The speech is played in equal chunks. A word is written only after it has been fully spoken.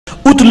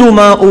اتلو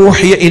ما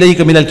اوحی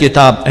الیک من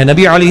الکتاب، اے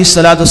نبی علیہ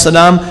الصلوۃ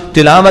والسلام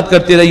تلاوت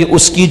کرتے رہیے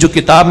اس کی جو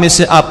کتاب میں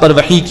سے آپ پر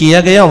وحی کیا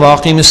گیا،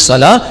 واقیم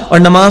الصلاۃ، اور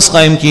نماز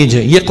قائم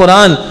کیجئے۔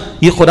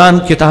 یہ قرآن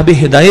کتاب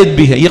ہدایت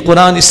بھی ہے، یہ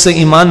قرآن اس سے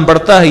ایمان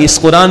بڑھتا ہے، اس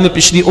قرآن میں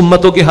پچھلی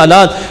امتوں کے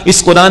حالات،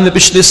 اس قرآن میں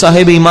پچھلے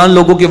صاحب ایمان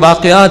لوگوں کے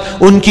واقعات،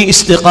 ان کی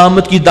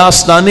استقامت کی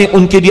داستانیں،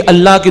 ان کے لیے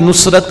اللہ کی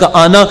نصرت کا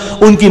آنا،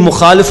 ان کی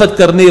مخالفت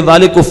کرنے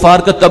والے کفار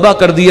کا تباہ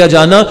کر دیا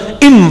جانا،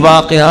 ان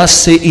واقعات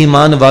سے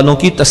ایمان والوں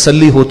کی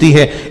تسلی ہوتی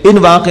ہے، ان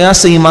واقعات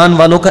سے ایمان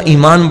والوں کا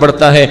ایمان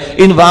بڑھتا ہے،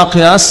 ان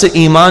واقعات سے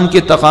ایمان کے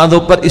تقاضوں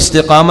پر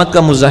استقامت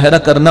کا مظاہرہ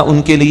کرنا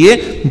ان کے لیے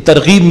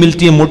ترغیب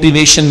ملتی ہے،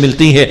 موٹیویشن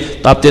ملتی ہے۔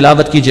 تو آپ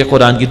تلاوت کیجئے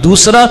قرآن کی۔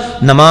 دوسرا،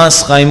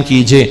 نماز قائم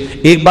کیجئے۔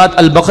 ایک بات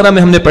البقرہ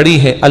میں ہم نے پڑھی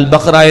ہے،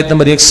 البقرہ آیت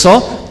نمبر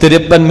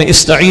 153 میں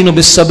استعینوا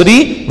بالصبر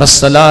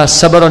والصلاۃ،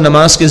 صبر اور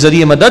نماز کے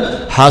ذریعے مدد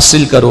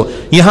حاصل کرو۔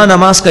 یہاں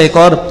نماز کا ایک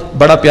اور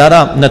بڑا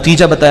پیارا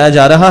نتیجہ بتایا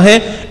جا رہا ہے،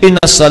 ان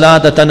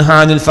الصلاۃ تنہی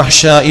عن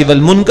الفحشاء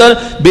والمنکر،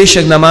 بے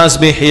شک نماز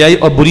بے حیائی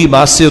اور بری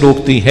بات سے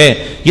روکتی ہے۔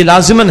 یہ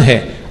لازماً ہے،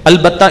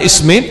 البتہ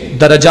اس میں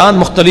درجات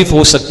مختلف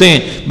ہو سکتے ہیں۔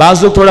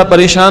 بعض لوگ تھوڑا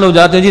پریشان ہو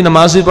جاتے ہیں، جی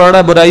نماز بھی پڑھ رہا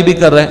ہے برائی بھی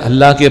کر رہا ہے۔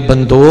 اللہ کے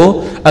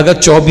بندو، اگر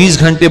 24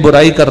 گھنٹے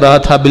برائی کر رہا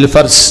تھا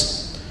بالفرض،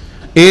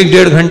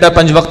 1-1.5 گھنٹہ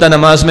 5 وقتہ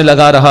نماز میں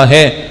لگا رہا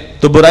ہے،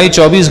 تو برائی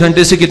 24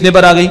 گھنٹے سے کتنے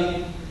پر آ گئی؟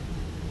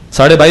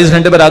 22.5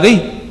 گھنٹے پر آ گئی،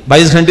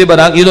 22 گھنٹے پر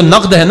آ گئی۔ یہ تو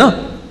نقد ہے نا،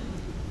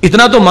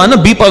 اتنا تو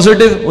مانو، بی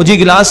پازیٹو۔ وہ جی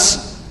گلاس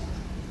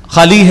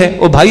خالی ہے،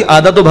 وہ بھائی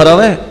آدھا تو بھرا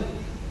ہوا ہے،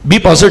 بی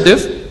پازیٹو،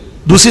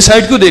 دوسری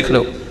سائڈ کیوں دیکھ رہے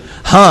ہو؟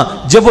 ہاں،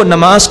 جب وہ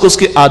نماز کو اس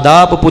کے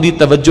آداب پوری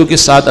توجہ کے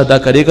ساتھ ادا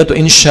کرے گا تو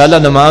انشاءاللہ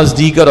نماز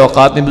دیگر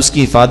اوقات میں بھی اس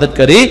کی حفاظت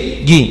کرے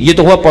گی۔ یہ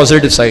تو ہوا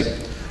پازیٹو سائڈ۔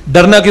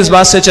 ڈرنا کس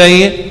بات سے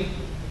چاہیے؟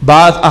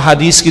 بعض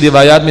احادیث کی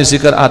روایات میں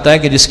ذکر آتا ہے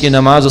کہ جس کی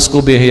نماز اس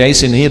کو بے حیائی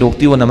سے نہیں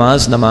روکتی، وہ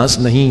نماز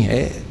نہیں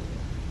ہے،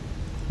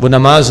 وہ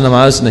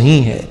نماز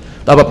نہیں ہے۔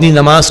 تو اب اپنی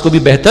نماز کو بھی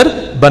بہتر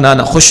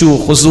بنانا، خشوع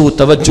خضوع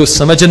توجہ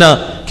سمجھنا،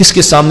 کس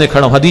کے سامنے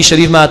کھڑا ہوں۔ حدیث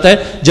شریف میں آتا ہے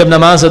جب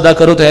نماز ادا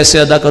کرو تو ایسے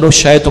ادا کرو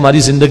شاید تمہاری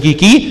زندگی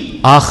کی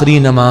آخری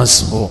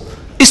نماز ہو۔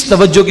 اس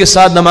توجہ کے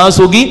ساتھ نماز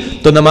ہوگی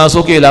تو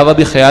نمازوں کے علاوہ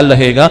بھی خیال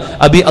رہے گا،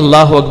 ابھی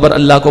اللہ اکبر،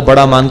 اللہ کو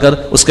بڑا مان کر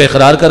اس کا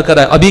اقرار کر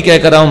آئے، ابھی کہہ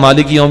کر رہا ہوں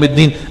مالک یوم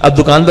الدین، اب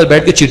دکان پر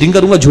بیٹھ کے چیٹنگ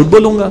کروں گا، جھوٹ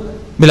بولوں گا،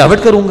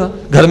 ملاوٹ کروں گا،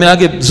 گھر میں آ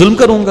کے ظلم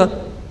کروں گا،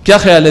 کیا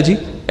خیال ہے جی؟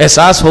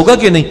 احساس ہوگا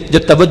کہ نہیں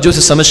جب توجہ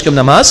سے سمجھ کر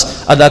نماز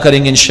ادا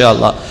کریں گے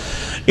انشاءاللہ۔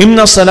 ان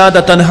الصلاۃ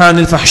تنہی عن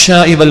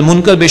الفحشاء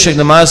والمنکر، بے شک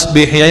نماز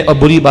بے حیائی اور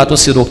بری باتوں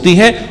سے روکتی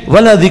ہے۔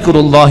 ولذکر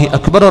اللہ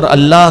اکبر، اور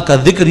اللہ کا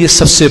ذکر یہ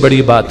سب سے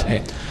بڑی بات ہے۔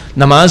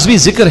 نماز بھی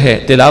ذکر ہے،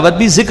 تلاوت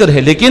بھی ذکر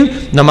ہے، لیکن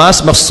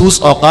نماز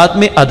مخصوص اوقات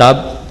میں آداب،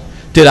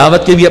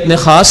 تلاوت کے بھی اپنے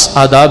خاص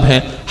آداب ہیں۔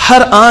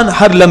 ہر آن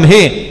ہر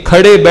لمحے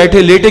کھڑے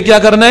بیٹھے لیٹے کیا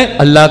کرنا ہے؟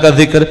 اللہ کا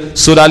ذکر۔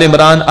 سورہ آل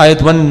عمران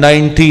آیت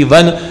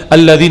 191،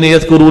 الذین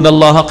یذکرون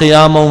اللہ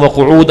قیاما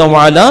وقعودا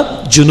وعلی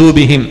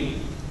جنوبہم،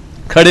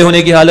 کھڑے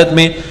ہونے کی حالت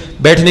میں،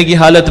 بیٹھنے کی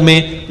حالت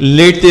میں،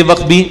 لیٹتے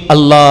وقت بھی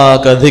اللہ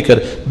کا ذکر۔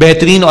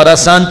 بہترین اور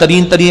آسان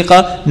ترین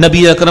طریقہ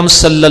نبی اکرم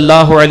صلی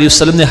اللہ علیہ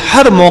وسلم نے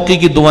ہر موقع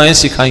کی دعائیں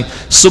سکھائیں،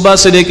 صبح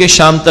سے لے کے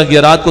شام تک،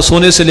 یا رات کو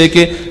سونے سے لے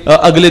کے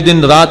اگلے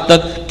دن رات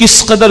تک،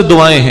 کس قدر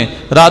دعائیں ہیں۔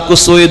 رات کو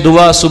سوئے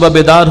دعا، صبح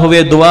بیدار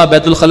ہوئے دعا،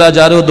 بیت الخلاء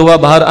جا رہے ہو دعا،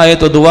 باہر آئے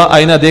تو دعا،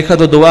 آئینہ دیکھا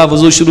تو دعا،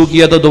 وضو شروع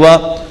کیا تو دعا،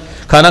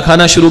 کھانا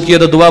کھانا شروع کیا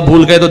تو دعا،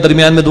 بھول گئے تو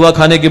درمیان میں دعا،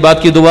 کھانے کے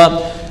بعد کی دعا،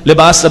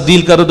 لباس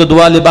تبدیل کرو تو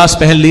دعا، لباس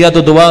پہن لیا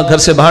تو دعا، گھر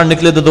سے باہر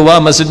نکلے تو دعا،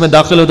 مسجد میں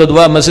داخل ہو تو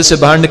دعا، مسجد سے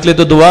باہر نکلے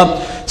تو دعا،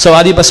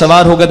 سواری پر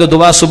سوار ہو گئے تو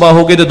دعا، صبح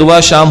ہو گئی تو دعا،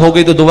 شام ہو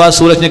گئی تو دعا،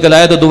 سورج نکل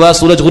آیا تو دعا،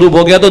 سورج غروب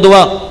ہو گیا تو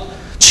دعا،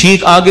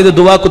 چھینک آ گئی تو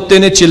دعا،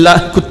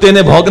 کتے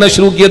نے بھونکنا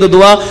شروع کیا تو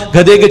دعا،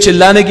 گدھے کے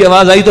چلانے کی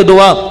آواز آئی تو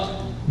دعا،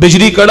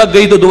 بجلی کڑک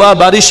گئی تو دعا،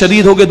 بارش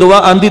شدید ہو گئی دعا،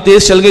 آندھی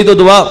تیز چل گئی تو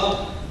دعا،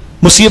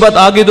 مصیبت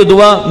آ گئی تو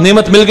دعا،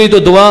 نعمت مل گئی تو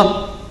دعا،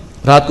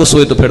 رات کو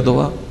سوئے تو پھر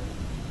دعا۔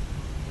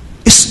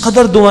 اس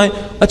قدر دعائیں۔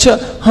 اچھا،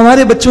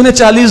 ہمارے بچوں نے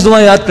 40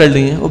 دعائیں یاد کر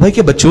لی ہیں، وہ بھائی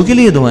کہ بچوں کے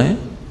لیے دعائیں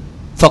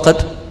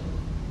فقط؟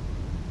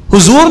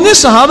 حضور نے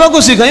صحابہ کو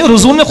سکھائی اور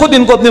حضور نے خود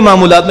ان کو اپنے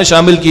معمولات میں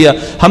شامل کیا۔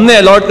 ہم نے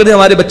الاٹ کر دیا،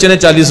 ہمارے بچے نے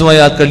 40 دعائیں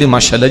یاد کر لی،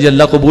 ماشاءاللہ جی،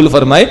 اللہ قبول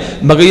فرمائے،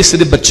 مگر یہ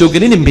صرف بچوں کے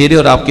لیے نہیں، میرے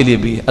اور آپ کے لیے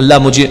بھی ہے۔ اللہ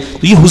مجھے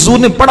تو یہ حضور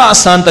نے بڑا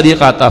آسان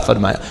طریقہ عطا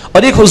فرمایا۔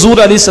 اور ایک حضور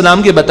علیہ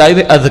السلام کے بتائے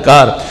ہوئے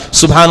اذکار،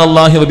 سبحان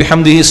اللہ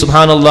وبحمدہ،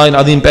 سبحان اللہ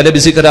العظیم، پہلے بھی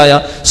ذکر آیا،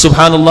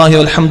 سبحان اللہ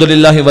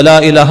والحمدللہ ولا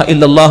الہ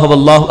الا اللہ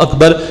واللہ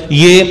اکبر،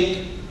 یہ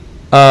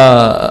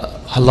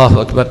اللہ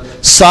اکبر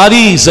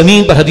ساری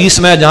زمین پر حدیث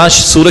میں جہاں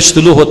سورج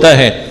طلوع ہوتا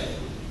ہے،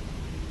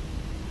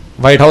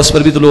 وائٹ ہاؤس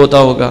پر بھی طلوع ہوتا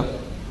ہوگا،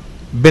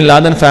 بن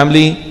لادن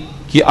فیملی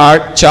کی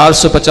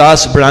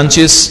 450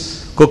 برانچز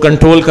کو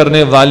کنٹرول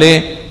کرنے والے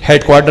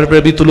ہیڈ کوارٹر پر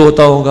بھی طلوع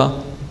ہوتا ہوگا،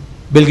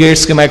 بل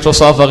گیٹس کے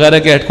مائکروسافٹ وغیرہ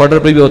کے ہیڈ کوارٹر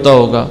پر بھی ہوتا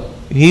ہوگا۔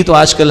 یہی تو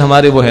آج کل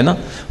ہمارے وہ ہے نا۔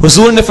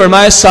 حضور نے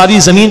فرمایا ساری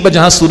زمین پر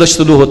جہاں سورج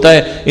طلوع ہوتا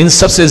ہے، ان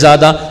سب سے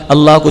زیادہ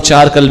اللہ کو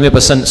 4 کلمے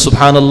پسند،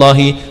 سبحان اللہ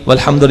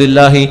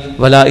والحمدللہ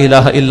ولا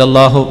الہ الا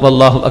اللہ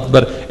واللہ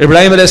اکبر۔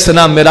 ابراہیم علیہ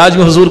السلام معراج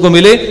میں حضور کو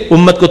ملے،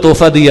 امت کو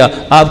تحفہ دیا،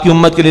 آپ کی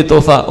امت کے لیے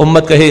تحفہ،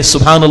 امت کہے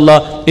سبحان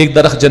اللہ ایک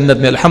درخت جنت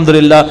میں،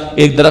 الحمدللہ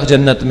ایک درخت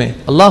جنت میں،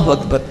 اللہ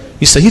اکبر۔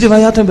 یہ صحیح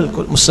روایات ہیں،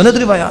 بالکل مستند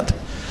روایات۔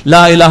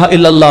 لا الہ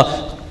الا اللہ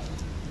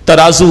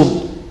ترازو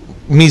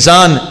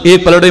میزان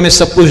ایک پلڑے میں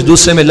سب کچھ،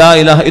 دوسرے میں لا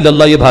الہ الا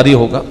اللہ، یہ بھاری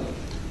ہوگا.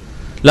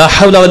 لا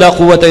حول ولا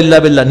قوت الا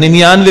باللہ.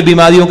 99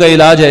 بیماریوں کا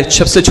علاج ہے.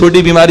 سب سے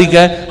چھوٹی بیماری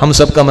کیا ہے؟ ہم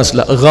سب کا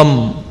مسئلہ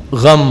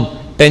غم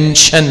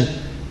ٹینشن.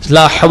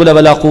 لا حول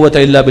ولا قوت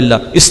الا باللہ.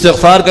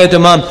 استغفار کا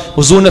اہتمام.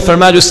 حضور نے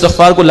فرمایا جو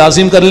استغفار کو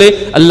لازم کر لے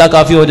اللہ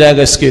کافی ہو جائے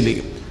گا اس کے لیے.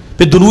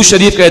 پھر درود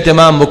شریف کا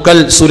اہتمام، وہ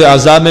کل سورہ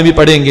احزاب میں بھی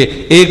پڑھیں گے.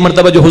 ایک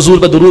مرتبہ جو حضور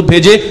پر درود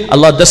بھیجے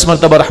اللہ 10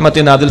 مرتبہ رحمت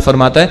نازل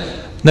فرماتا ہے.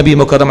 نبی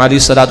مکرم علیہ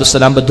الصلوۃ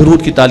والسلام پر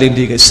درود کی تعلیم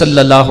دی گئی صلی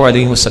اللہ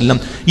علیہ وسلم.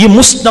 یہ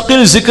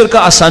مستقل ذکر کا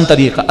آسان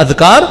طریقہ.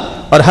 اذکار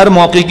اور ہر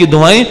موقع کی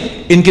دعائیں،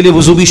 ان کے لیے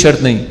وضو بھی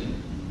شرط نہیں.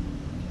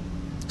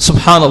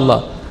 سبحان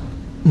اللہ.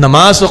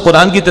 نماز و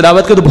قرآن کی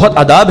تلاوت کے تو بہت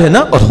آداب ہے نا،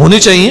 اور ہونے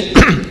چاہیے،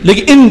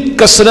 لیکن ان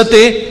کثرت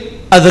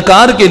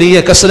اذکار کے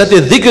لیے، کثرت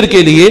ذکر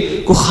کے لیے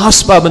کوئی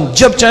خاص پابند،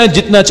 جب چاہیں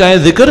جتنا چاہیں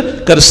ذکر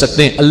کر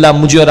سکتے ہیں. اللہ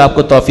مجھے اور آپ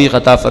کو توفیق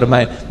عطا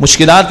فرمائے.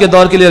 مشکلات کے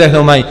دور کے لیے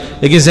رہنمائی،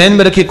 لیکن ذہن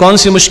میں رکھیے کون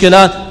سی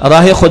مشکلات؟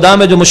 راہ خدا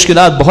میں جو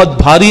مشکلات بہت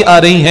بھاری آ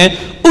رہی ہیں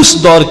اس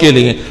دور کے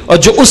لیے، اور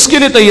جو اس کے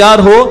لیے تیار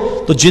ہو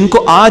تو جن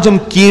کو آج ہم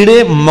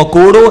کیڑے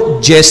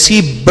مکوڑوں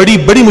جیسی بڑی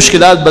بڑی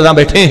مشکلات بنا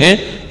بیٹھے ہیں،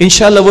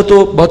 انشاءاللہ وہ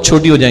تو بہت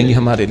چھوٹی ہو جائیں گی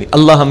ہمارے لیے.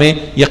 اللہ ہمیں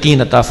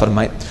یقین عطا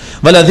فرمائے.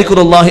 ولا ذکر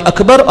اللہ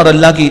اکبر، اور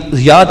اللہ کی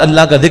یاد،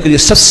 اللہ کا ذکر، یہ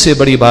سب سے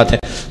بڑی بات ہے.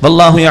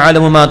 واللہ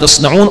یعلم ما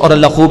تصنعون، اور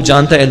اللہ خوب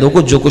جانتا ہے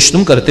لوگوں جو کچھ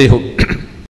تم کرتے ہو.